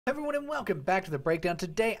Everyone, and welcome back to the breakdown.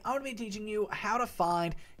 Today I'm going to be teaching you how to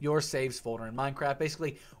find your saves folder in Minecraft.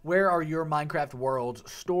 Basically, where are your Minecraft worlds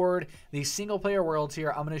stored? These single player worlds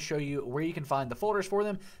here, I'm going to show you where you can find the folders for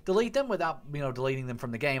them, delete them without deleting them from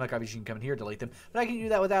the game. Like obviously you can come in here, delete them, but I can do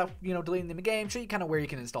that without deleting them in the game. Show you kind of where you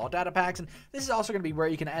can install data packs, and this is also going to be where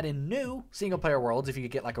you can add in new single player worlds. If you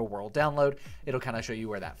get like a world download, it'll kind of show you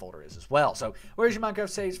where that folder is as well. So where's your Minecraft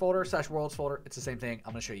saves folder / worlds folder? It's the same thing.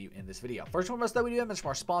 I'm going to show you in this video. First one that we do is from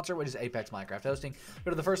our sponsor, which is Apex Minecraft Hosting.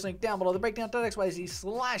 Go to the first link down below, the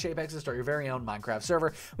breakdown.xyz/Apex, to start your very own Minecraft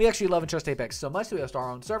server. We actually love and trust Apex so much that we host our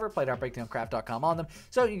own server, played.breakdowncraft.com on them.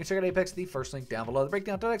 So you can check out Apex, the first link down below, the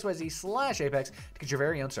breakdown.xyz/Apex, to get your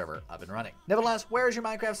very own server up and running. Nevertheless, where is your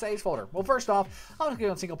Minecraft saves folder? Well, first off, I'm going to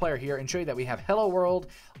click on single player here and show you that we have Hello World,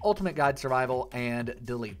 Ultimate Guide Survival, and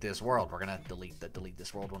Delete This World. We're going to delete the Delete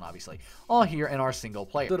This World one, obviously, all here in our single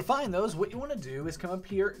player. So to find those, what you want to do is come up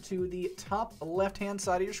here to the top left-hand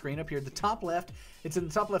side of your screen, up here at the top left. It's in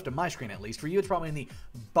the top left of my screen, at least. For you, it's probably in the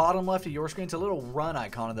bottom left of your screen. It's a little run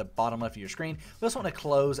icon on the bottom left of your screen. We also want to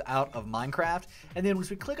close out of Minecraft. And then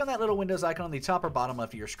once we click on that little Windows icon on the top or bottom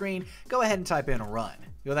left of your screen, go ahead and type in run.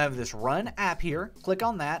 You'll have this run app here. Click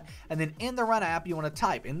on that. And then in the run app, you want to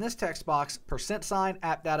type in this text box, %,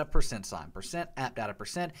 app data, %, app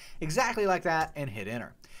data, exactly like that, and hit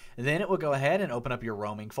enter. And then it will go ahead and open up your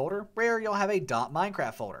roaming folder, where you'll have a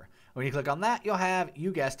 .minecraft folder. When you click on that, you'll have,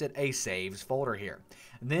 you guessed it, a saves folder here.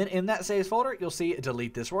 And then in that saves folder, you'll see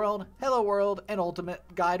Delete This World, Hello World, and Ultimate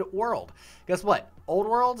Guide World. Guess what? Old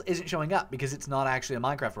Worlds isn't showing up because it's not actually a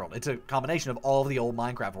Minecraft world. It's a combination of all of the old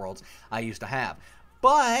Minecraft worlds I used to have.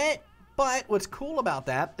 But what's cool about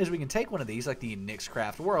that is we can take one of these, like the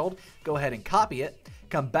Nixcraft world, go ahead and copy it,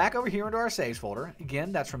 come back over here into our saves folder.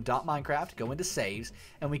 Again, that's from .minecraft, go into saves,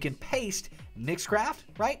 and we can paste Nixcraft,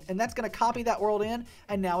 right? And that's going to copy that world in,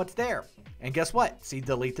 and now it's there. And guess what? See,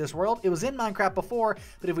 Delete This World? It was in Minecraft before,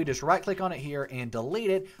 but if we just right-click on it here and delete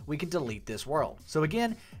it, we can delete this world. So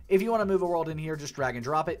again, if you want to move a world in here, just drag and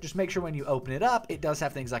drop it. Just make sure when you open it up, it does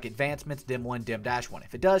have things like advancements, dim 1, dim -1.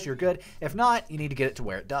 If it does, you're good. If not, you need to get it to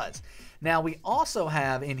where it does. Now, we also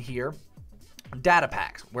have in here data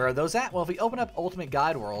packs. Where are those at? Well, if we open up Ultimate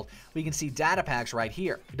Guide World, we can see data packs right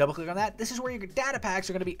here. Double click on that. This is where your data packs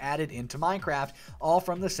are going to be added into Minecraft, all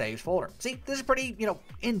from the saves folder. See, this is pretty,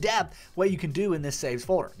 in-depth what you can do in this saves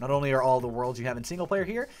folder. Not only are all the worlds you have in single player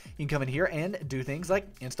here, you can come in here and do things like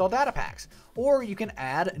install data packs. Or you can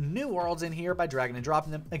add new worlds in here by dragging and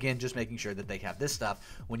dropping them. Again, just making sure that they have this stuff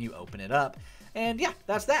when you open it up. And yeah,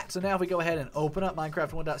 that's that. So now if we go ahead and open up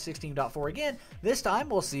Minecraft 1.16.4 again, this time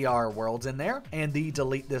we'll see our worlds in there, and the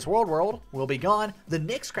Delete This World will be gone. The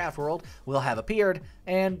Nixcraft world will have appeared,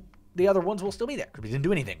 and the other ones will still be there because we didn't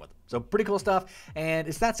do anything with them. So pretty cool stuff, and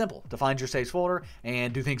it's that simple to find your saves folder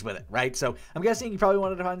and do things with it, right? So I'm guessing you probably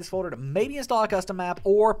wanted to find this folder to maybe install a custom map,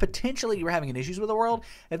 or potentially you were having issues with a world.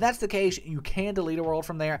 If that's the case, you can delete a world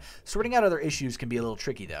from there. Sorting out other issues can be a little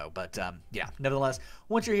tricky though, but yeah, nevertheless,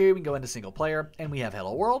 once you're here, we can go into single player, and we have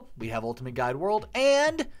Hello World, we have Ultimate Guide World,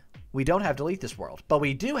 and we don't have Delete This World, but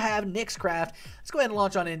we do have Nixcraft. Let's go ahead and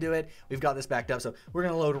launch on into it. We've got this backed up, so we're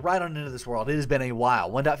going to load right on into this world. It has been a while.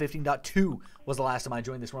 1.15.2 was the last time I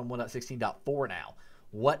joined this one. 1.16.4 now.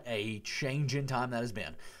 What a change in time that has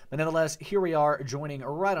been. But nevertheless, here we are joining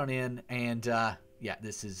right on in, and yeah,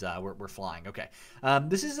 this is, we're flying. Okay.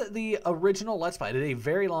 This is the original Let's Play. I did a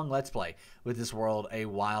very long Let's Play with this world a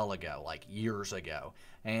while ago, like years ago.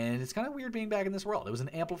 And it's kind of weird being back in this world. It was an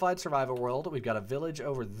amplified survival world. We've got a village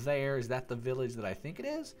over there. Is that the village that I think it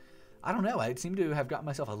is? I don't know. I seem to have gotten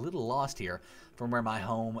myself a little lost here from where my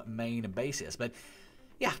home main base is. But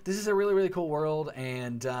yeah, this is a really, really cool world,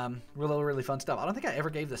 and really, really fun stuff. I don't think I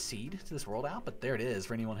ever gave the seed to this world out, but there it is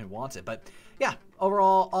for anyone who wants it. But yeah,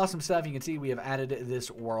 overall, awesome stuff. You can see we have added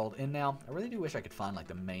this world in now. I really do wish I could find like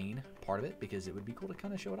the main part of it, because it would be cool to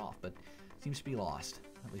kind of show it off, but it seems to be lost,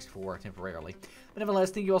 at least for temporarily. But nevertheless,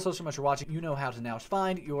 thank you all so much for watching. You know how to now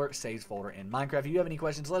find your saves folder in Minecraft. If you have any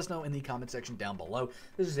questions, let us know in the comment section down below.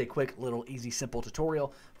 This is a quick, little, easy, simple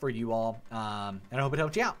tutorial for you all, and I hope it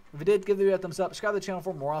helped you out. If it did, give the video a thumbs up, subscribe to the channel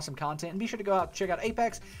for more awesome content, and be sure to go out and check out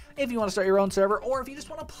Apex if you want to start your own server, or if you just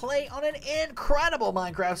want to play on an incredible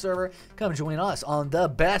Minecraft server, come join us on the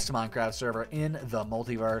best Minecraft server in the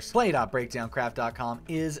multiverse. Play.breakdowncraft.com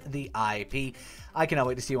is the IP. I cannot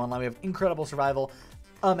wait to see you online. We have incredible survival,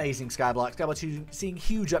 amazing skyblock. Skyblock seeing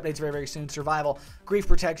huge updates very, very soon. Survival, grief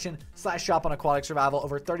protection, /shop on aquatic survival,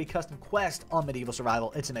 over 30 custom quests on medieval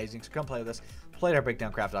survival. It's amazing. So come play with us.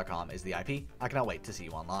 Play.breakdowncraft.com is the IP. I cannot wait to see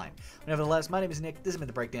you online. Nevertheless, my name is Nick. This has been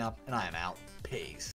The Breakdown, and I am out. Peace.